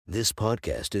This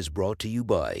podcast is brought to you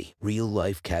by Real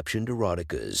Life Captioned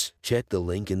Eroticas. Check the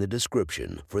link in the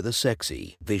description for the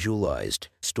sexy, visualized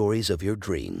stories of your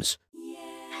dreams.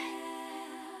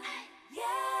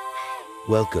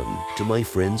 Welcome to my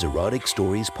friend's Erotic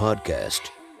Stories podcast,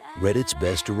 Reddit's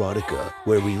Best Erotica,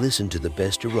 where we listen to the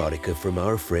best erotica from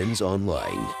our friends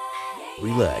online.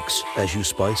 Relax as you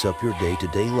spice up your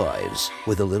day-to-day lives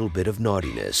with a little bit of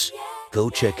naughtiness. Go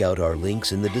check out our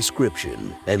links in the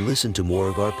description and listen to more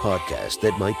of our podcast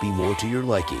that might be more to your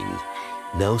liking.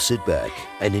 Now sit back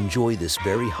and enjoy this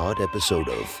very hot episode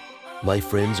of My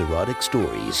Friend's Erotic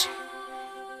Stories.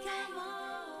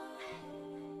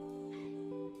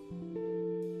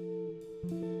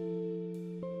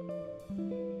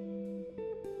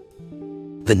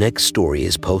 The next story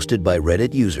is posted by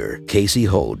Reddit user Casey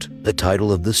Holt. The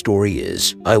title of the story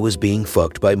is, I was being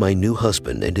fucked by my new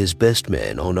husband and his best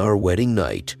man on our wedding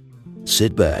night.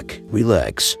 Sit back,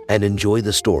 relax, and enjoy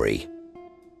the story.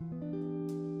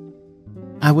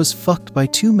 I was fucked by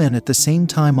two men at the same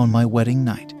time on my wedding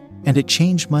night, and it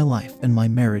changed my life and my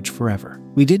marriage forever.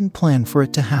 We didn't plan for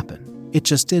it to happen. It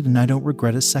just did, and I don't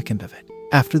regret a second of it.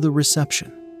 After the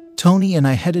reception, Tony and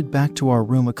I headed back to our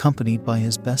room accompanied by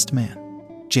his best man,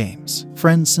 James.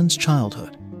 Friends since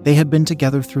childhood. They had been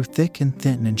together through thick and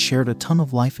thin and shared a ton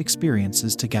of life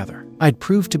experiences together. I'd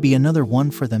proved to be another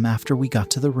one for them after we got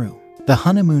to the room. The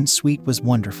honeymoon suite was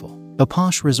wonderful. The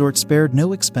posh resort spared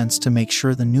no expense to make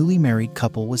sure the newly married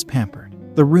couple was pampered.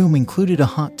 The room included a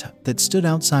hot tub that stood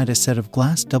outside a set of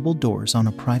glass double doors on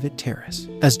a private terrace.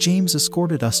 As James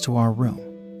escorted us to our room,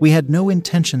 we had no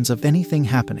intentions of anything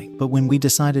happening, but when we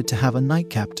decided to have a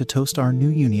nightcap to toast our new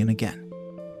union again,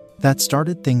 that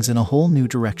started things in a whole new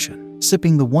direction.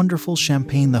 Sipping the wonderful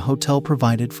champagne the hotel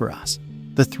provided for us,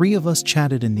 the three of us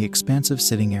chatted in the expansive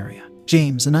sitting area.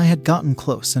 James and I had gotten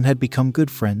close and had become good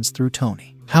friends through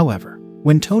Tony. However,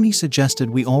 when Tony suggested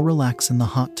we all relax in the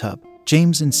hot tub,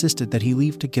 James insisted that he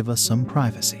leave to give us some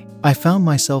privacy. I found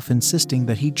myself insisting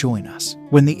that he join us.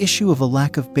 When the issue of a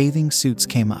lack of bathing suits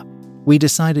came up, we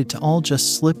decided to all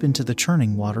just slip into the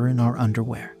churning water in our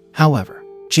underwear. However,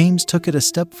 James took it a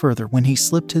step further when he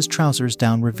slipped his trousers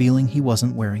down, revealing he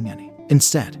wasn't wearing any.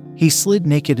 Instead, he slid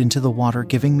naked into the water,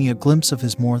 giving me a glimpse of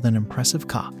his more than impressive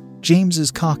cock. James's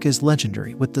cock is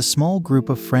legendary with the small group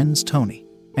of friends Tony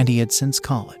and he had since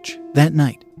college. That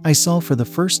night, I saw for the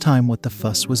first time what the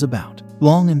fuss was about.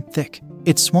 Long and thick,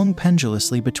 it swung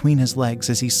pendulously between his legs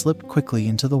as he slipped quickly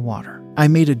into the water. I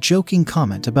made a joking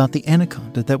comment about the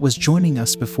anaconda that was joining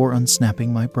us before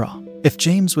unsnapping my bra. If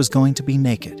James was going to be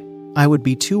naked, I would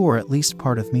be too, or at least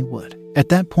part of me would. At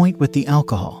that point, with the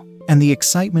alcohol and the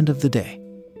excitement of the day,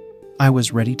 I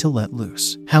was ready to let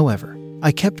loose. However,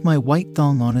 I kept my white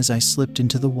thong on as I slipped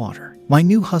into the water. My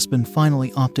new husband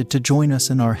finally opted to join us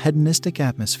in our hedonistic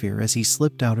atmosphere as he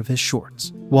slipped out of his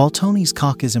shorts. While Tony's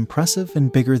cock is impressive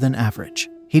and bigger than average,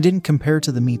 he didn't compare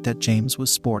to the meat that James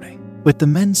was sporting. With the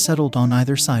men settled on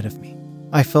either side of me,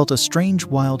 I felt a strange,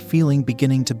 wild feeling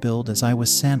beginning to build as I was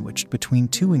sandwiched between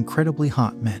two incredibly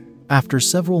hot men. After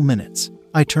several minutes,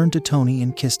 I turned to Tony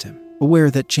and kissed him, aware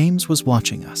that James was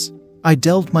watching us. I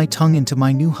delved my tongue into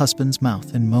my new husband's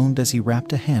mouth and moaned as he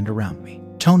wrapped a hand around me.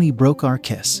 Tony broke our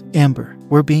kiss. Amber,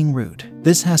 we're being rude.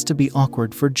 This has to be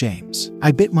awkward for James.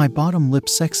 I bit my bottom lip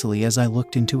sexily as I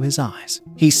looked into his eyes.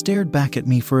 He stared back at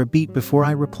me for a beat before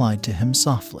I replied to him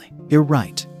softly. You're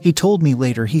right. He told me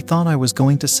later he thought I was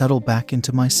going to settle back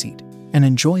into my seat and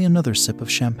enjoy another sip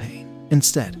of champagne.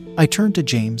 Instead, I turned to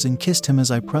James and kissed him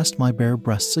as I pressed my bare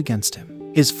breasts against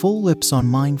him. His full lips on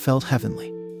mine felt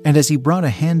heavenly, and as he brought a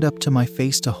hand up to my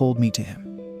face to hold me to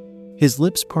him, his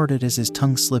lips parted as his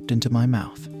tongue slipped into my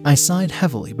mouth. I sighed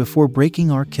heavily before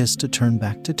breaking our kiss to turn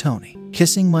back to Tony,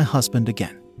 kissing my husband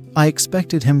again. I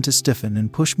expected him to stiffen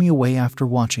and push me away after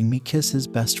watching me kiss his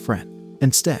best friend.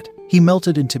 Instead, he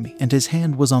melted into me and his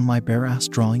hand was on my bare ass,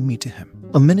 drawing me to him.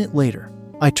 A minute later,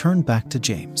 I turned back to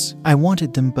James. I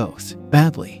wanted them both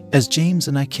badly. As James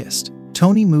and I kissed,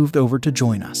 Tony moved over to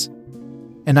join us,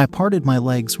 and I parted my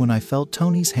legs when I felt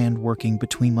Tony's hand working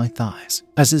between my thighs.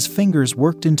 As his fingers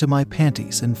worked into my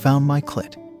panties and found my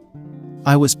clit,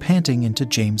 I was panting into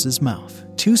James's mouth.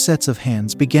 Two sets of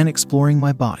hands began exploring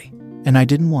my body, and I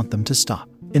didn't want them to stop.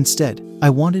 Instead, I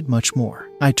wanted much more.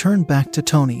 I turned back to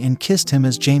Tony and kissed him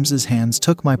as James's hands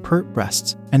took my pert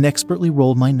breasts and expertly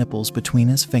rolled my nipples between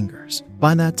his fingers.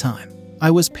 By that time, I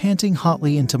was panting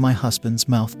hotly into my husband's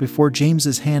mouth before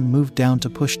James's hand moved down to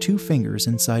push two fingers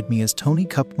inside me as Tony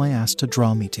cupped my ass to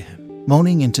draw me to him.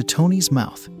 Moaning into Tony's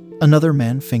mouth, another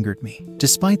man fingered me.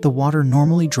 Despite the water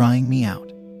normally drying me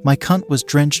out, my cunt was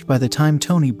drenched by the time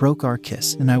Tony broke our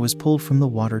kiss and I was pulled from the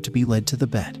water to be led to the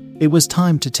bed. It was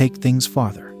time to take things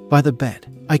farther. By the bed,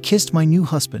 I kissed my new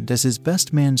husband as his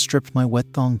best man stripped my wet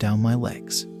thong down my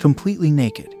legs. Completely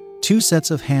naked, 2 sets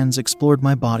of hands explored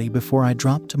my body before I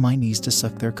dropped to my knees to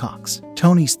suck their cocks.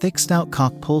 Tony's thick stout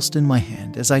cock pulsed in my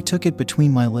hand as I took it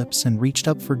between my lips and reached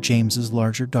up for James's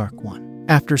larger dark one.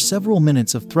 After several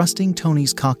minutes of thrusting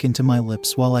Tony's cock into my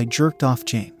lips while I jerked off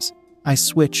James, I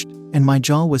switched, and my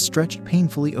jaw was stretched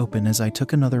painfully open as I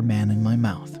took another man in my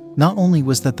mouth. Not only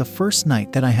was that the first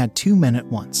night that I had 2 men at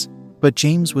once, but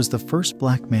James was the first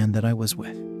black man that I was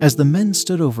with. As the men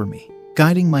stood over me,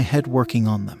 guiding my head working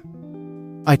on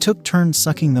them, I took turns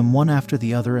sucking them one after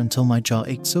the other until my jaw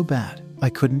ached so bad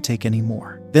I couldn't take any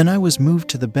more. Then I was moved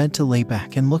to the bed to lay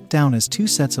back and look down as 2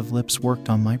 sets of lips worked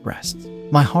on my breasts.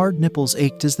 My hard nipples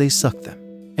ached as they sucked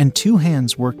them, and 2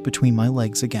 hands worked between my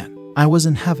legs again. I was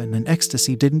in heaven and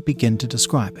ecstasy didn't begin to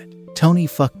describe it. Tony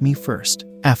fucked me first.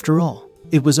 After all,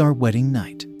 it was our wedding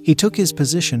night. He took his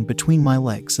position between my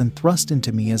legs and thrust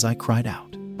into me as I cried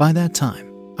out. By that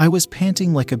time, I was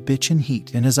panting like a bitch in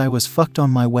heat, and as I was fucked on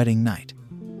my wedding night,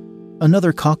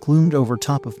 another cock loomed over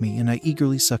top of me and I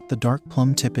eagerly sucked the dark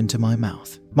plum tip into my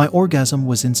mouth. My orgasm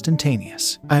was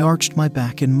instantaneous. I arched my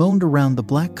back and moaned around the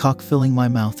black cock filling my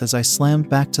mouth as I slammed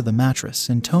back to the mattress,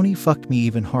 and Tony fucked me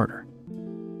even harder.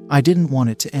 I didn't want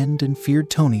it to end and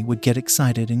feared Tony would get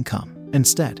excited and come.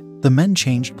 Instead, the men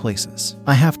changed places.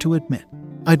 I have to admit,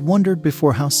 I'd wondered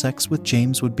before how sex with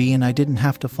James would be, and I didn't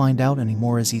have to find out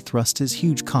anymore as he thrust his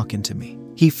huge cock into me.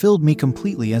 He filled me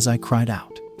completely as I cried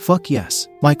out, "Fuck yes."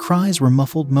 My cries were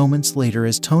muffled moments later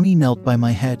as Tony knelt by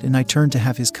my head and I turned to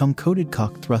have his cum-coated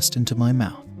cock thrust into my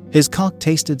mouth. His cock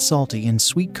tasted salty and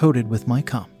sweet-coated with my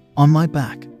cum. On my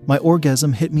back, my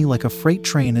orgasm hit me like a freight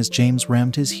train as James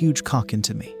rammed his huge cock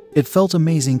into me. It felt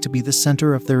amazing to be the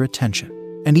center of their attention,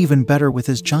 and even better with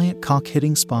his giant cock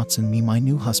hitting spots in me my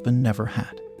new husband never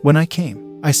had. When I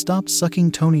came, I stopped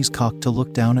sucking Tony's cock to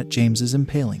look down at James's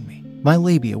impaling me. My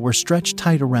labia were stretched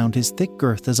tight around his thick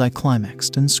girth as I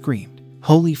climaxed and screamed,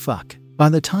 "Holy fuck." By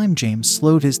the time James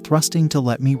slowed his thrusting to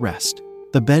let me rest,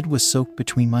 the bed was soaked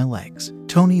between my legs.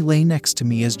 Tony lay next to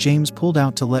me as James pulled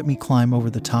out to let me climb over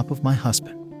the top of my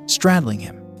husband. Straddling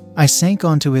him, I sank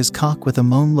onto his cock with a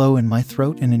moan low in my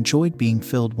throat and enjoyed being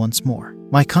filled once more.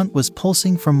 My cunt was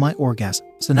pulsing from my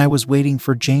orgasms, and I was waiting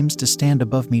for James to stand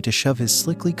above me to shove his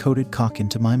slickly coated cock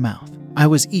into my mouth. I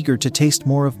was eager to taste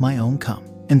more of my own cum.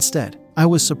 Instead, I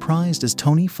was surprised as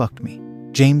Tony fucked me.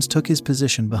 James took his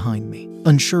position behind me,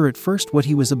 unsure at first what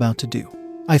he was about to do.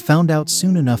 I found out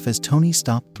soon enough as Tony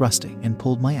stopped thrusting and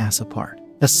pulled my ass apart.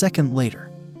 A second later,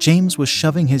 James was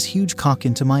shoving his huge cock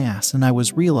into my ass, and I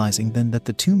was realizing then that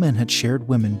the 2 men had shared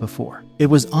women before. It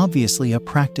was obviously a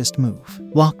practiced move.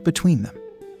 Locked between them,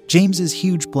 James's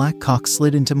huge black cock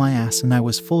slid into my ass, and I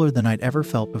was fuller than I'd ever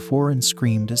felt before and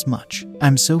screamed as much.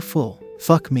 "I'm so full.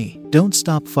 Fuck me. Don't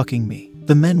stop fucking me."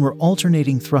 The men were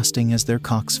alternating thrusting as their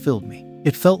cocks filled me.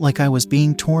 It felt like I was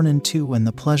being torn in two, and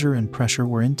the pleasure and pressure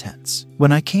were intense.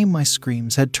 When I came, my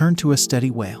screams had turned to a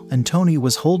steady wail, and Tony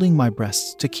was holding my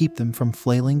breasts to keep them from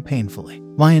flailing painfully.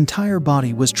 My entire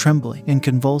body was trembling and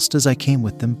convulsed as I came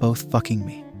with them both fucking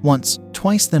me. Once,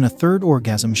 twice, then a third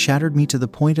orgasm shattered me to the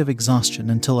point of exhaustion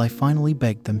until I finally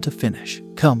begged them to finish.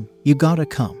 "Come, you gotta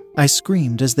come," I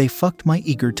screamed as they fucked my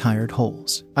eager, tired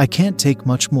holes. "I can't take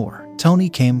much more." Tony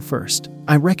came first.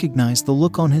 I recognized the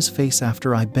look on his face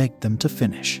after I begged them to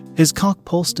finish. His cock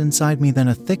pulsed inside me, then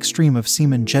a thick stream of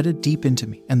semen jetted deep into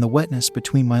me, and the wetness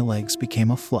between my legs became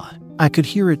a flood. I could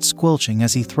hear it squelching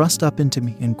as he thrust up into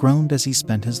me and groaned as he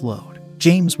spent his load.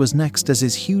 James was next as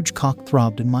his huge cock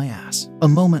throbbed in my ass. A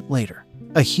moment later,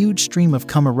 a huge stream of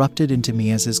cum erupted into me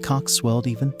as his cock swelled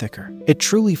even thicker. It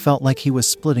truly felt like he was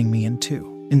splitting me in two.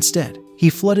 Instead,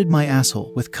 he flooded my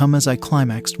asshole with cum as I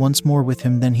climaxed once more with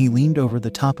him, then he leaned over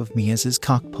the top of me as his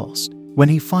cock pulsed. When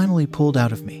he finally pulled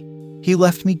out of me, he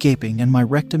left me gaping and my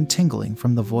rectum tingling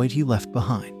from the void he left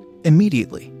behind.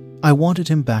 Immediately, I wanted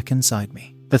him back inside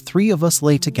me. The 3 of us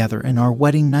lay together in our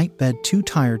wedding night bed, too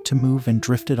tired to move, and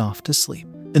drifted off to sleep.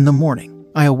 In the morning,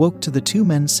 I awoke to the 2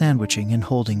 men sandwiching and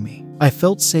holding me. I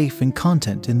felt safe and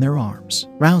content in their arms.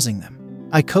 Rousing them,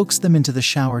 I coaxed them into the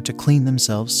shower to clean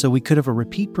themselves so we could have a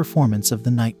repeat performance of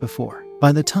the night before.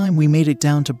 By the time we made it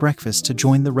down to breakfast to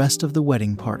join the rest of the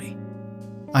wedding party,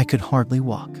 I could hardly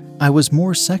walk. I was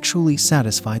more sexually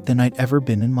satisfied than I'd ever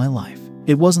been in my life.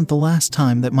 It wasn't the last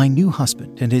time that my new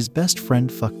husband and his best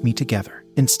friend fucked me together.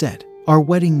 Instead, our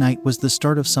wedding night was the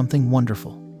start of something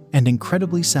wonderful and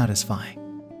incredibly satisfying.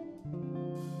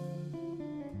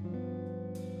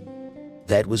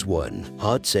 That was one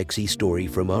hot, sexy story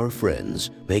from our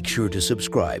friends. Make sure to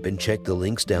subscribe and check the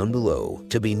links down below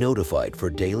to be notified for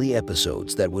daily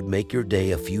episodes that would make your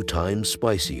day a few times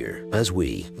spicier as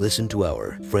we listen to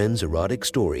our friends' erotic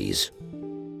stories.